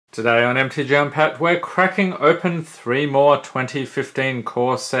Today on MTG Unpacked, we're cracking open 3 more 2015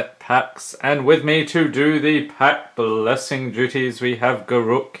 core set packs, and with me to do the pack blessing duties we have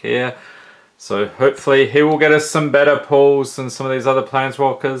Garuk here. So hopefully he will get us some better pulls than some of these other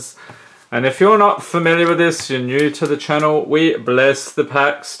Planeswalkers. And if you're not familiar with this, you're new to the channel, we bless the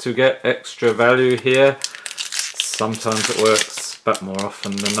packs to get extra value here. Sometimes it works, but more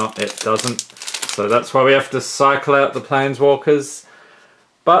often than not it doesn't. So that's why we have to cycle out the Planeswalkers.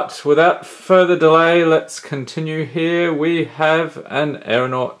 But without further delay, let's continue here. We have an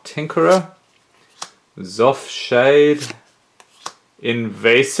Aeronaut Tinkerer, Zoff Shade,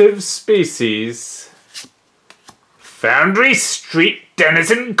 Invasive Species, Foundry Street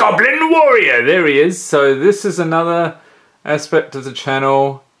Denizen Goblin Warrior. There he is. So this is another aspect of the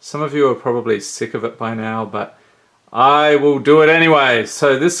channel. Some of you are probably sick of it by now, but I will do it anyway.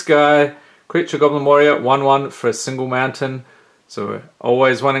 So this guy, Creature Goblin Warrior, 1/1 for a single mountain. So we're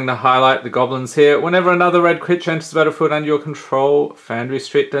always wanting to highlight the goblins here. Whenever another red creature enters the battlefield under your control, Foundry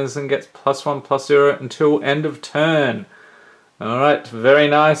Street Denizen gets +1/+0 until end of turn. Alright, very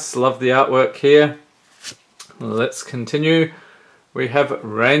nice. Love the artwork here. Let's continue. We have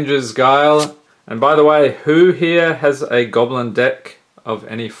Ranger's Guile. And by the way, who here has a goblin deck of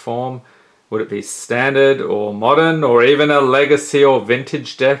any form? Would it be standard or modern or even a legacy or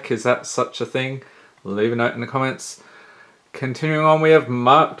vintage deck? Is that such a thing? Leave a note in the comments. Continuing on, we have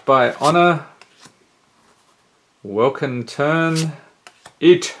Marked by Honor, Welcome Turn,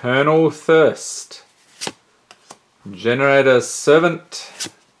 Eternal Thirst, Generator Servant,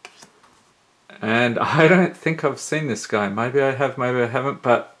 and I don't think I've seen this guy. Maybe I have, maybe I haven't,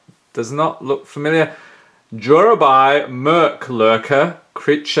 but does not look familiar. Jorabai Merc Lurker,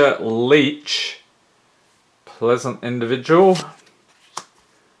 Creature Leech, Pleasant Individual,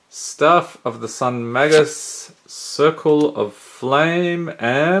 Staff of the Sun Magus, Circle of Flame,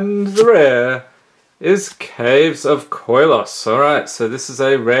 and the rare is Caves of Koilos. Alright, so this is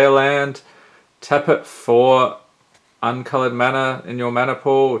a rare land. Tap it for uncolored mana in your mana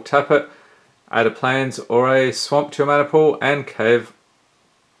pool. Tap it, add a plains or a swamp to your mana pool, and Caves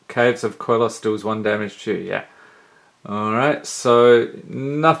of Koilos deals 1 damage to you. Yeah. Alright, so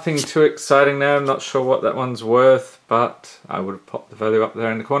nothing too exciting now. I'm not sure what that one's worth, but I would have popped the value up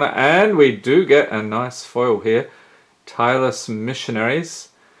there in the corner. And we do get a nice foil here. Tireless Missionaries.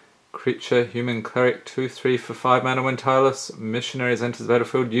 Creature, Human Cleric, 2/3 for 5 mana. When Tireless Missionaries enters the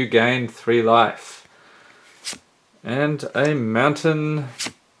battlefield, you gain 3 life. And a mountain.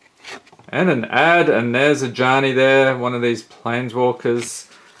 And an ad, and there's a Ajani there, one of these Planeswalkers.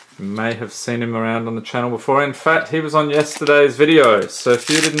 You may have seen him around on the channel before. In fact, he was on yesterday's video. So if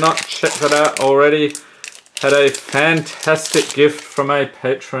you did not check that out already, had a fantastic gift from a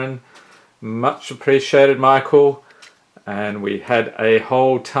patron. Much appreciated, Michael. And we had a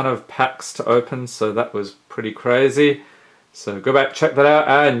whole ton of packs to open, so that was pretty crazy. So go back, check that out.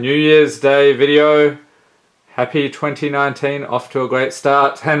 Our New Year's Day video. Happy 2019, off to a great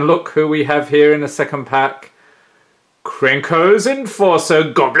start. And look who we have here in the second pack. Krenko's Enforcer,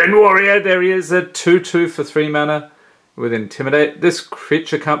 Goblin Warrior. There he is, a 2/2 for 3 mana with Intimidate. This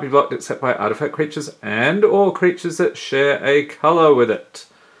creature can't be blocked except by artifact creatures and or creatures that share a color with it.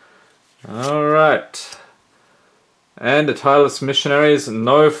 Alright. And a Tireless Missionaries,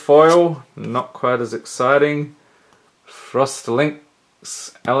 no foil, not quite as exciting. Frost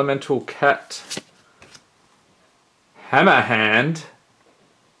Lynx, Elemental Cat, Hammerhand.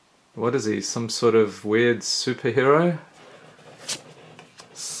 What is he, some sort of weird superhero?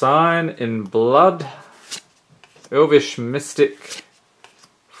 Sign in Blood, Elvish Mystic,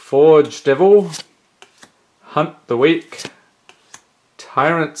 Forge Devil, Hunt the Weak,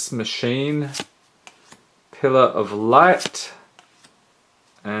 Tyrant's Machine, Pillar of Light,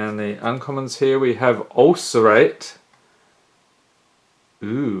 and the uncommons here we have Ulcerate.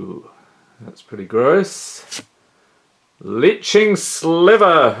 Ooh, that's pretty gross. Leeching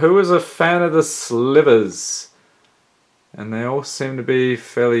Sliver. Who is a fan of the slivers? And they all seem to be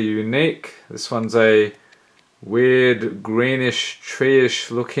fairly unique. This one's a weird greenish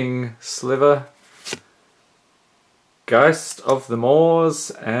tree-ish looking sliver. Geist of the Moors,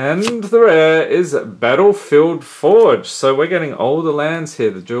 and the rare is Battlefield Forge. So we're getting all the lands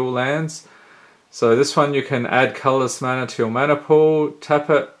here, the dual lands. So this one you can add colorless mana to your mana pool, tap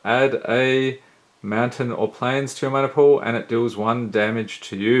it, add a mountain or plains to your mana pool, and it deals 1 damage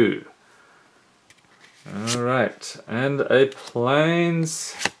to you. Alright, and a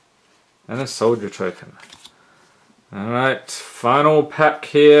plains and a soldier token. Alright, final pack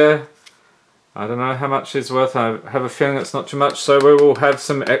here. I don't know how much is worth. I have a feeling it's not too much, so we will have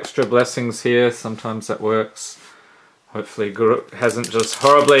some extra blessings here. Sometimes that works. Hopefully Garuk hasn't just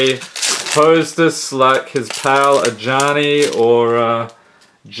horribly posed us like his pal Ajani or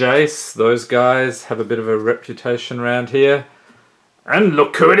Jace. Those guys have a bit of a reputation around here. And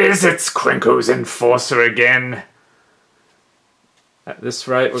look who it is, it's Quinko's Enforcer again. At this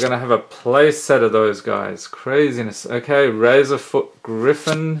rate, we're going to have a play set of those guys. Craziness. Okay, Razorfoot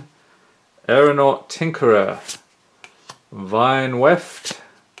Griffin, Aeronaut Tinkerer, Vine Weft,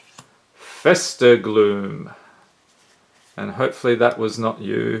 Festergloom. And hopefully that was not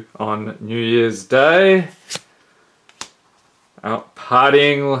you on New Year's Day. Out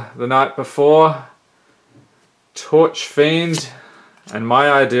partying the night before. Torch Fiend. And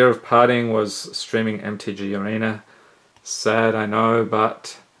my idea of partying was streaming MTG Arena. Sad, I know,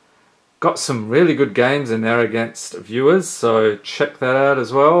 but got some really good games in there against viewers, so check that out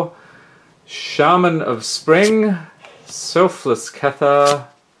as well. Shaman of Spring, Selfless Cathar,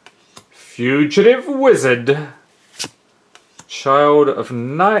 Fugitive Wizard, Child of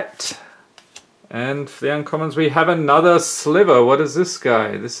Night, and for the uncommons we have another Sliver. What is this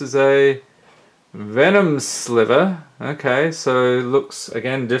guy? This is a Venom Sliver. Okay, so looks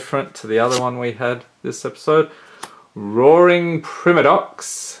again different to the other one we had this episode. Roaring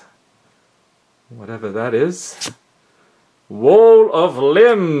Primodox, whatever that is. Wall of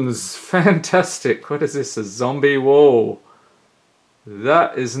Limbs, fantastic. What is this, a zombie wall?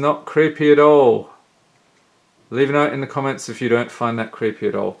 That is not creepy at all. Leave a note in the comments if you don't find that creepy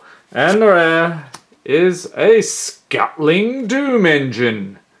at all. And the rare is a Scuttling Doom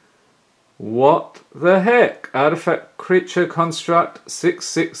Engine. What the heck? Artifact creature construct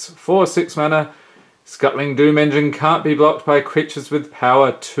 6/6 for 6 mana. Scuttling Doom Engine can't be blocked by creatures with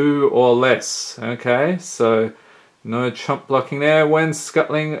power 2 or less. Okay, so no chump blocking there. When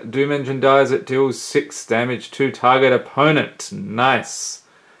Scuttling Doom Engine dies, it deals 6 damage to target opponent. Nice.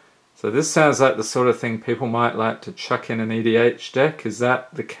 So this sounds like the sort of thing people might like to chuck in an EDH deck. Is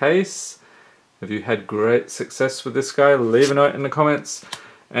that the case? Have you had great success with this guy? Leave a note in the comments.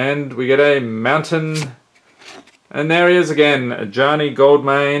 And we get a Mountain. And there he is again, Ajani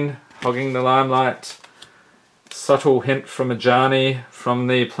Goldmane, hogging the limelight. Subtle hint from Ajani from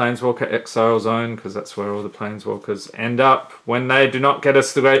the Planeswalker Exile Zone, because that's where all the Planeswalkers end up when they do not get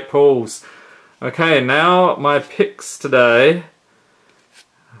us the Great Pools. Okay, now my picks today.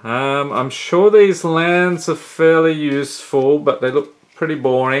 I'm sure these lands are fairly useful, but they look pretty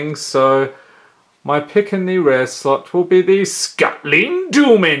boring, so my pick in the rare slot will be the Scuttling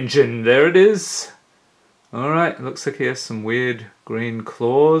Doom Engine. There it is. Alright, looks like he has some weird green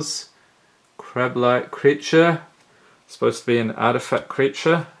claws. Crab-like creature. Supposed to be an artifact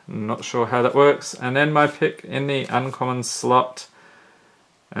creature. Not sure how that works. And then my pick in the uncommon slot.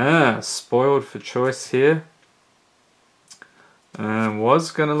 Spoiled for choice here.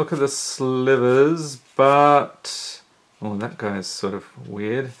 Was going to look at the slivers, but... oh, that guy's sort of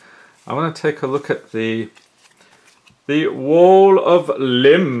weird. I want to take a look at the Wall of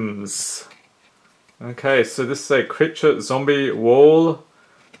Limbs. Okay, so this is a creature zombie wall.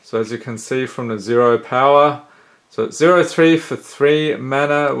 So as you can see from the 0 power, so it's 0/3 for 3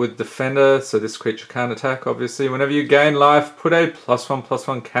 mana with Defender, so this creature can't attack obviously. Whenever you gain life, put a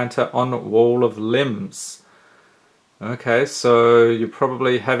 +1/+1 counter on Wall of Limbs. Okay, so you're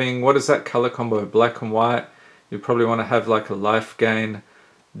probably having, what is that color combo, black and white? You probably want to have like a life gain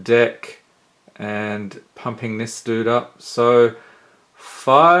deck and pumping this dude up. So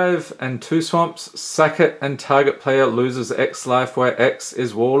 5 and 2 swamps, sack it, and target player loses X life, where X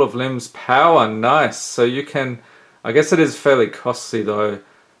is Wall of Limbs power. Nice. So you can, I guess it is fairly costly though,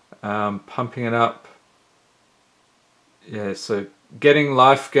 pumping it up. Yeah, so getting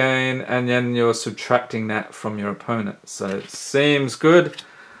life gain and then you're subtracting that from your opponent. So it seems good.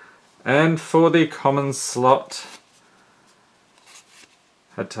 And for the common slot,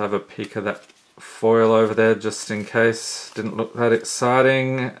 had to have a peek of that foil over there just in case. Didn't look that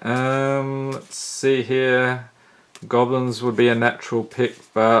exciting. Let's see here. Goblins would be a natural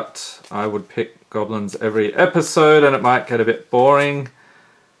pick, but I would pick goblins every episode and it might get a bit boring.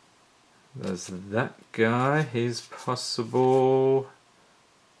 There's that guy. He's possible.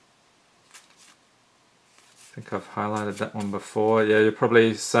 I think I've highlighted that one before. Yeah, you're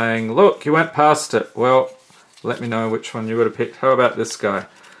probably saying, look, you went past it. Well, let me know which one you would have picked. How about this guy?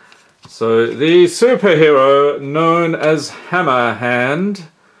 So the superhero known as Hammerhand.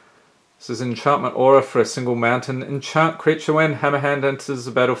 This is enchantment aura for a single mountain. Enchant creature. When Hammerhand enters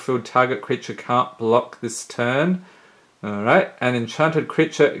the battlefield, target creature can't block this turn. Alright, an enchanted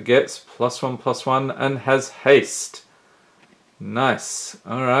creature gets +1/+1 and has haste. Nice.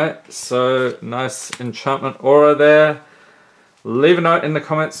 Alright, so nice enchantment aura there. Leave a note in the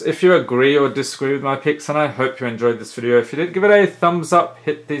comments if you agree or disagree with my picks, and I hope you enjoyed this video. If you did, give it a thumbs up,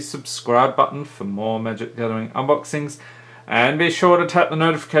 hit the subscribe button for more Magic the Gathering unboxings, and be sure to tap the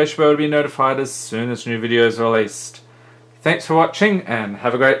notification bell to be notified as soon as new videos are released. Thanks for watching and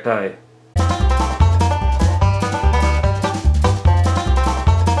have a great day.